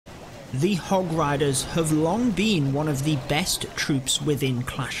The Hog Riders have long been one of the best troops within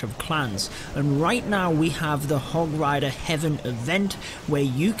Clash of Clans, and right now we have the Hog Rider Heaven event where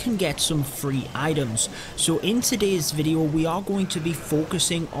you can get some free items. So in today's video we are going to be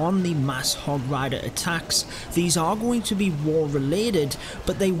focusing on the mass Hog Rider attacks. These are going to be war related,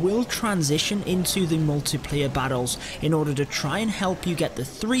 but they will transition into the multiplayer battles in order to try and help you get the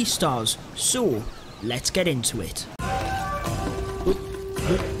 3 stars. So let's get into it.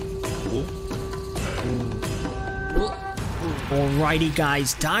 Alrighty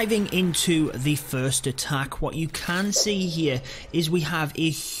guys, diving into the first attack, what you can see here is we have a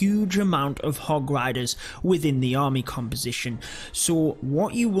huge amount of Hog Riders within the army composition. So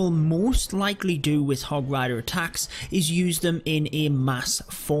what you will most likely do with Hog Rider attacks is use them in a mass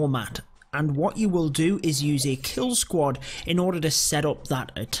format. And what you will do is use a kill squad in order to set up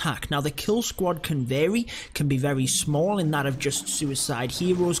that attack. Now the kill squad can vary, can be very small in that of just suicide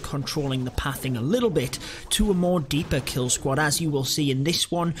heroes controlling the pathing a little bit, to a more deeper kill squad, as you will see in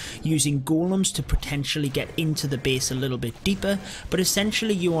this one, using golems to potentially get into the base a little bit deeper. But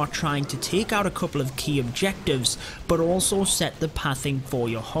essentially you are trying to take out a couple of key objectives, but also set the pathing for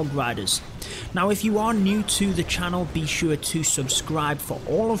your Hog Riders. Now if you are new to the channel, be sure to subscribe for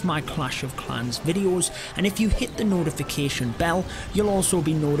all of my Clash of Clans videos, and if you hit the notification bell, you'll also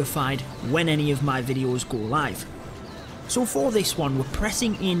be notified when any of my videos go live. So for this one, we're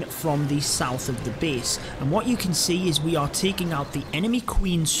pressing in from the south of the base, and what you can see is we are taking out the enemy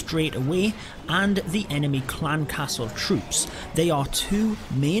queen straight away and the enemy clan castle troops. They are 2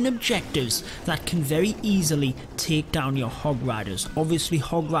 main objectives that can very easily take down your Hog Riders. Obviously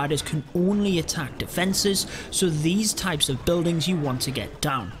Hog Riders can only attack defences, so these types of buildings you want to get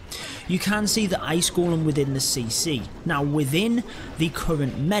down. You can see the ice golem within the CC. Now within the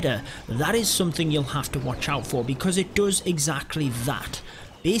current meta, that is something you'll have to watch out for, because it does exactly that.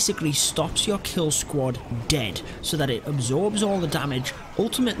 Basically stops your kill squad dead so that it absorbs all the damage.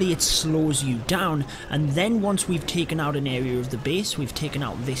 Ultimately it slows you down, and then once we've taken out an area of the base, we've taken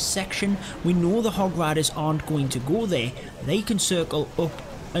out this section, we know the Hog Riders aren't going to go there. They can circle up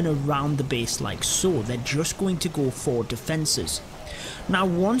and around the base like so. They're just going to go for defences. Now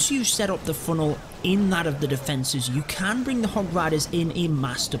once you set up the funnel in that of the defences, you can bring the Hog Riders in a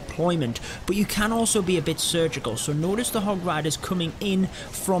mass deployment, but you can also be a bit surgical. So notice the Hog Riders coming in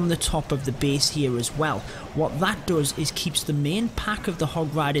from the top of the base here as well. What that does is keeps the main pack of the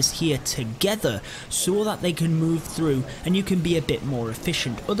Hog Riders here together so that they can move through and you can be a bit more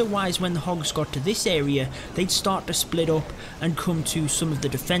efficient. Otherwise when the Hogs got to this area, they'd start to split up and come to some of the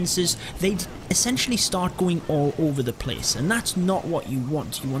defences. They'd essentially start going all over the place, and that's not what you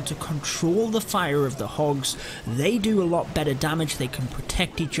want. You want to control the fire of the Hogs. They do a lot better damage, they can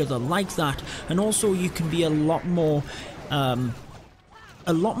protect each other like that, and also you can be a lot more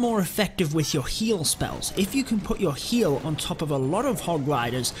effective with your heal spells. If you can put your heal on top of a lot of Hog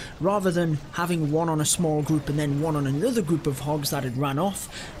Riders, rather than having one on a small group and then one on another group of Hogs that had ran off,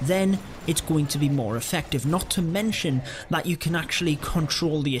 then it's going to be more effective. Not to mention that you can actually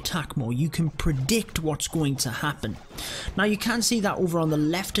control the attack more. You can predict what's going to happen. Now you can see that over on the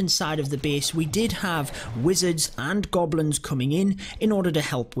left hand side of the base we did have wizards and goblins coming in order to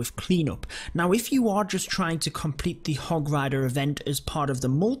help with cleanup. Now if you are just trying to complete the Hog Rider event as part of the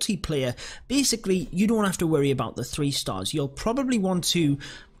multiplayer, basically you don't have to worry about the 3 stars. You'll probably want to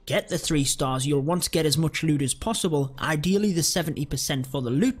get the 3 stars, you'll want to get as much loot as possible, ideally the 70% for the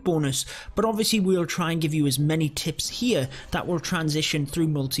loot bonus, but obviously we'll try and give you as many tips here that will transition through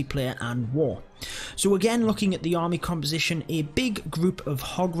multiplayer and war. So again, looking at the army composition, a big group of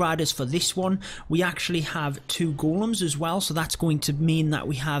Hog Riders for this one. We actually have 2 golems as well, so that's going to mean that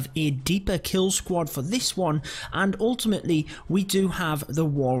we have a deeper kill squad for this one, and ultimately we do have the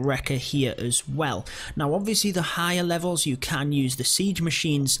wall wrecker here as well. Now obviously the higher levels you can use the siege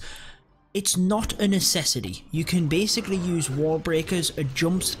machines. It's not a necessity. You can basically use wall breakers, a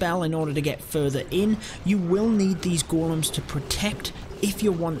jump spell in order to get further in. You will need these golems to protect if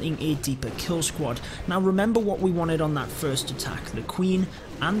you're wanting a deeper kill squad. Now remember what we wanted on that first attack, the queen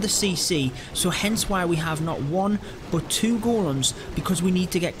and the CC, so hence why we have not 1 but 2 golems, because we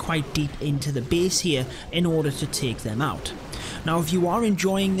need to get quite deep into the base here in order to take them out. Now if you are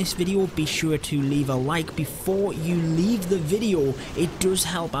enjoying this video, be sure to leave a like before you leave the video. It does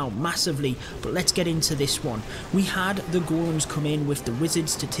help out massively. But let's get into this one. We had the golems come in with the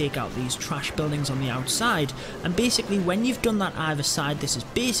wizards to take out these trash buildings on the outside, and basically when you've done that either side, this is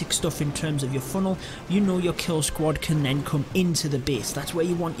basic stuff in terms of your funnel, you know your kill squad can then come into the base. That's where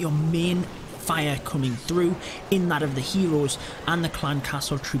you want your main fire coming through in that of the heroes and the clan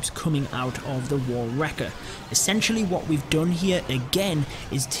castle troops coming out of the wall wrecker. Essentially what we've done here again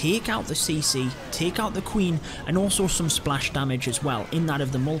is take out the CC, take out the queen, and also some splash damage as well in that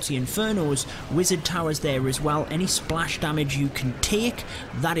of the multi-infernos, wizard towers there as well. Any splash damage you can take,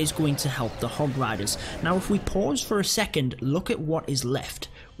 that is going to help the Hog Riders. Now if we pause for a second, look at what is left.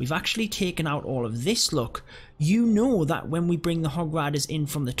 We've actually taken out all of this. Look, you know that when we bring the Hog Riders in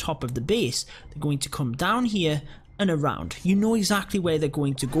from the top of the base, they're going to come down here and around. You know exactly where they're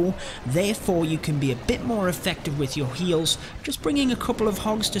going to go, therefore you can be a bit more effective with your heals, just bringing a couple of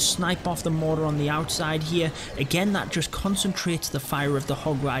hogs to snipe off the mortar on the outside here. Again, that just concentrates the fire of the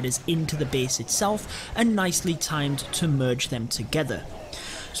Hog Riders into the base itself and nicely timed to merge them together.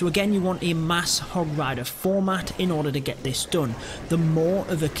 So again, you want a mass Hog Rider format in order to get this done. The more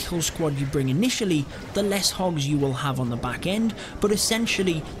of a kill squad you bring initially, the less hogs you will have on the back end, but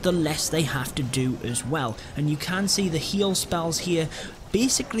essentially the less they have to do as well. And you can see the heal spells here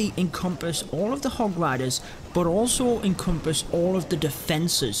basically encompass all of the Hog Riders, but also encompass all of the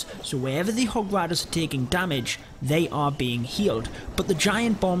defenses. So wherever the Hog Riders are taking damage, they are being healed. But the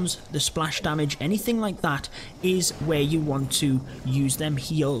giant bombs, the splash damage, anything like that is where you want to use them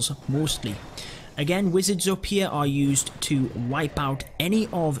heals mostly. Again, wizards up here are used to wipe out any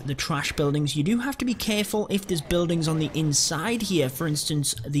of the trash buildings. You do have to be careful if there's buildings on the inside here. For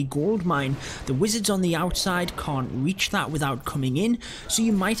instance, the gold mine, the wizards on the outside can't reach that without coming in, so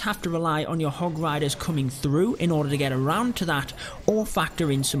you might have to rely on your Hog Riders coming through in order to get around to that, or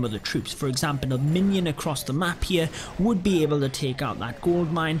factor in some other troops. For example, a minion across the map here would be able to take out that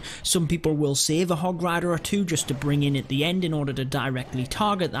gold mine. Some people will save a Hog Rider or two just to bring in at the end in order to directly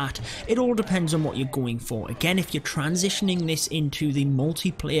target that. It all depends on what you're going for. Again, if you're transitioning this into the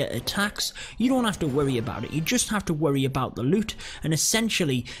multiplayer attacks, you don't have to worry about it. You just have to worry about the loot and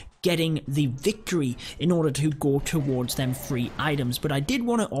essentially getting the victory in order to go towards them free items. But I did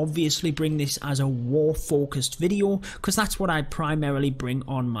want to obviously bring this as a war focused video because that's what I primarily bring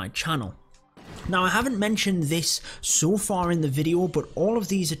on my channel. Now, I haven't mentioned this so far in the video, but all of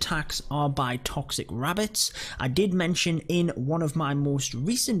these attacks are by Toxic Rabbits. I did mention in one of my most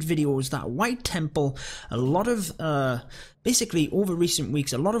recent videos that White Temple, a lot of basically over recent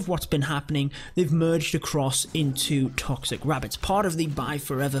weeks, a lot of what's been happening, they've merged across into Toxic Rabbits, part of the Buy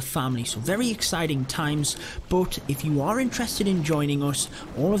Forever family. So very exciting times. But if you are interested in joining us,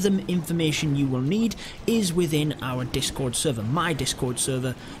 all of the information you will need is within our Discord server, my Discord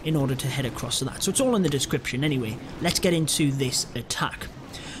server, in order to head across to that. So it's all in the description anyway. Let's get into this attack.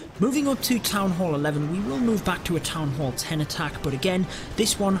 Moving up to Town Hall 11, we will move back to a Town Hall 10 attack, but again,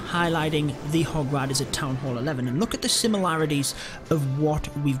 this one highlighting the Hog Riders at Town Hall 11. And look at the similarities of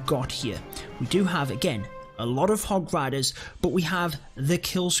what we've got here. We do have, again, a lot of Hog Riders, but we have the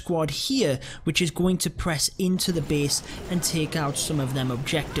kill squad here, which is going to press into the base and take out some of them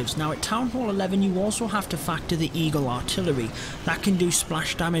objectives. Now at Town Hall 11, you also have to factor the Eagle Artillery. That can do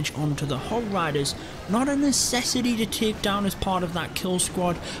splash damage onto the Hog Riders. Not a necessity to take down as part of that kill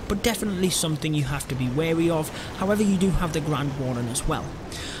squad, but definitely something you have to be wary of. However, you do have the Grand Warden as well.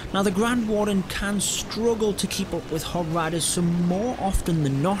 Now the Grand Warden can struggle to keep up with Hog Riders, so more often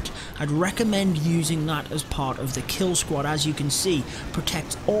than not, I'd recommend using that as part of the kill squad. As you can see,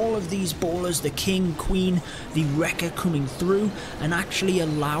 protects all of these bowlers, the King, Queen, the Wrecker coming through, and actually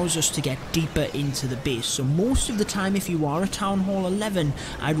allows us to get deeper into the base. So most of the time, if you are a Town Hall 11,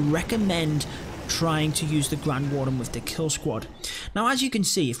 I'd recommend trying to use the Grand Warden with the kill squad. Now as you can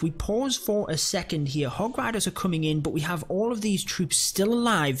see, if we pause for a second here, Hog Riders are coming in, but we have all of these troops still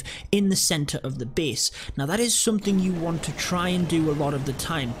alive in the center of the base. Now that is something you want to try and do a lot of the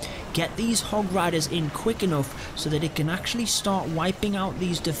time. Get these Hog Riders in quick enough so that it can actually start wiping out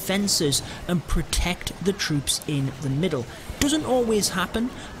these defenses and protect the troops in the middle. Doesn't always happen,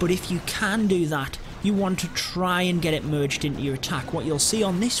 but if you can do that, you want to try and get it merged into your attack. What you'll see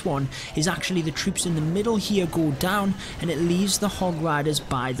on this one is actually the troops in the middle here go down and it leaves the Hog Riders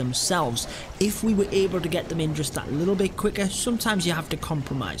by themselves. If we were able to get them in just that little bit quicker, sometimes you have to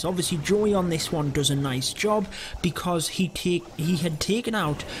compromise. Obviously Joey on this one does a nice job because he had taken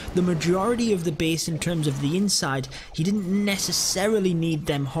out the majority of the base in terms of the inside. He didn't necessarily need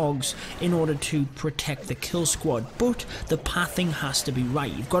them hogs in order to protect the kill squad, but the pathing has to be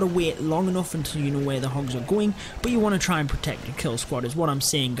right. You've got to wait long enough until you know where where the hogs are going, but you want to try and protect your kill squad is what I'm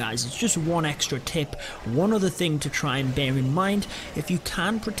saying, guys. It's just one extra tip, one other thing to try and bear in mind. If you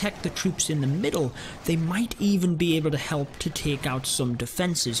can protect the troops in the middle, they might even be able to help to take out some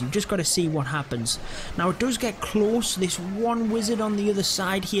defenses. You've just got to see what happens. Now it does get close. This one wizard on the other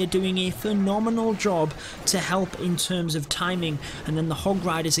side here doing a phenomenal job to help in terms of timing, and then the Hog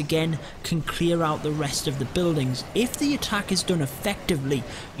Riders again can clear out the rest of the buildings. If the attack is done effectively,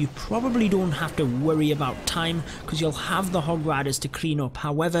 you probably don't have to worry about time because you'll have the Hog Riders to clean up.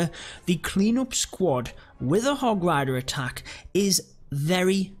 However, the cleanup squad with a Hog Rider attack is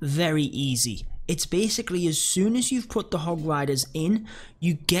very, very easy. It's basically as soon as you've put the Hog Riders in,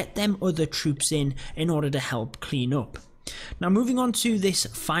 you get them other troops in order to help clean up. Now moving on to this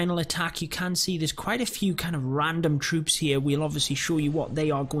final attack, you can see there's quite a few kind of random troops here. We'll obviously show you what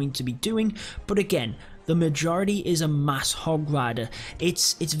they are going to be doing, but again, the majority is a mass Hog Rider.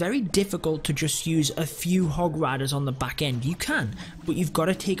 It's very difficult to just use a few Hog Riders on the back end. You can, but you've got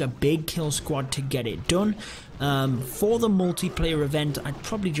to take a big kill squad to get it done. For the multiplayer event, I'd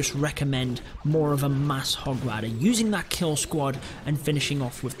probably just recommend more of a mass Hog Rider, using that kill squad and finishing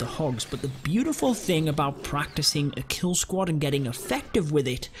off with the hogs. But the beautiful thing about practicing a kill squad and getting effective with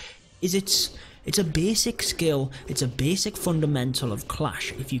it is it's a basic skill, it's a basic fundamental of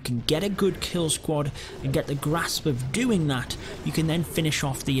Clash. If you can get a good kill squad and get the grasp of doing that, you can then finish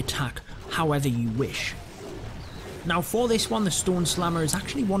off the attack however you wish. Now for this one, the Stone Slammer is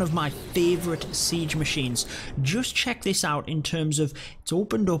actually one of my favourite siege machines. Just check this out in terms of it's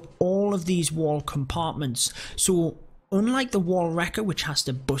opened up all of these wall compartments. So unlike the Wall Wrecker, which has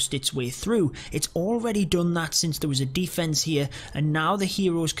to bust its way through, it's already done that since there was a defense here, and now the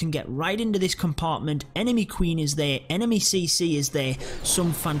heroes can get right into this compartment. Enemy Queen is there, enemy CC is there,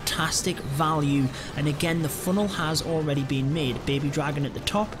 some fantastic value, and again the funnel has already been made. Baby Dragon at the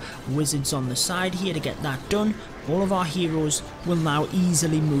top, wizards on the side here to get that done. All of our heroes will now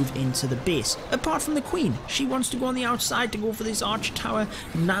easily move into the base, apart from the Queen. She wants to go on the outside to go for this arch tower.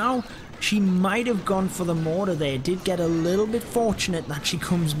 Now she might have gone for the mortar there. Did get a little bit fortunate that she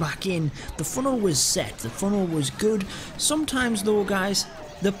comes back in. The funnel was set, the funnel was good. Sometimes though, guys,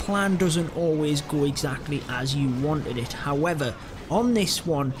 the plan doesn't always go exactly as you wanted it. However, on this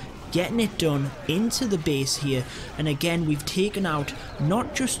one, getting it done into the base here, and again we've taken out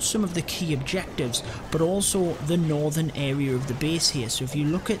not just some of the key objectives but also the northern area of the base here. So if you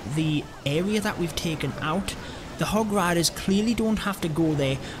look at the area that we've taken out, the Hog Riders clearly don't have to go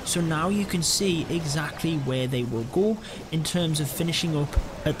there, so now you can see exactly where they will go in terms of finishing up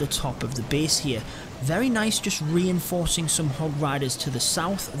at the top of the base here. Very nice, just reinforcing some Hog Riders to the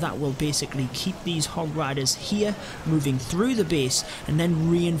south. That will basically keep these Hog Riders here moving through the base and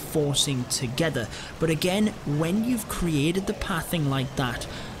then reinforcing together. But again, when you've created the pathing like that,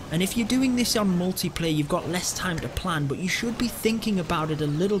 and if you're doing this on multiplayer, you've got less time to plan, but you should be thinking about it a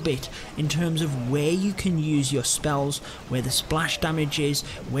little bit in terms of where you can use your spells, where the splash damage is,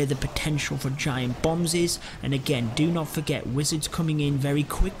 where the potential for giant bombs is. And again, do not forget wizards coming in very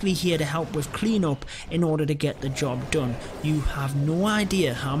quickly here to help with cleanup in order to get the job done. You have no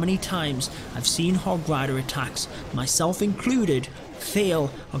idea how many times I've seen Hog Rider attacks, myself included,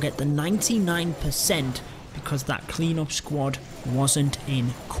 fail or get the 99% because that cleanup squad wasn't in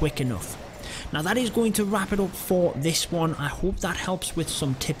quick enough. Now that is going to wrap it up for this one. I hope that helps with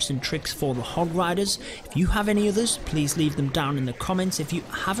some tips and tricks for the Hog Riders. If you have any others, please leave them down in the comments. If you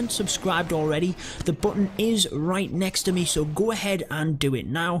haven't subscribed already, the button is right next to me, so go ahead and do it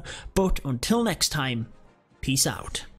now. But until next time, peace out.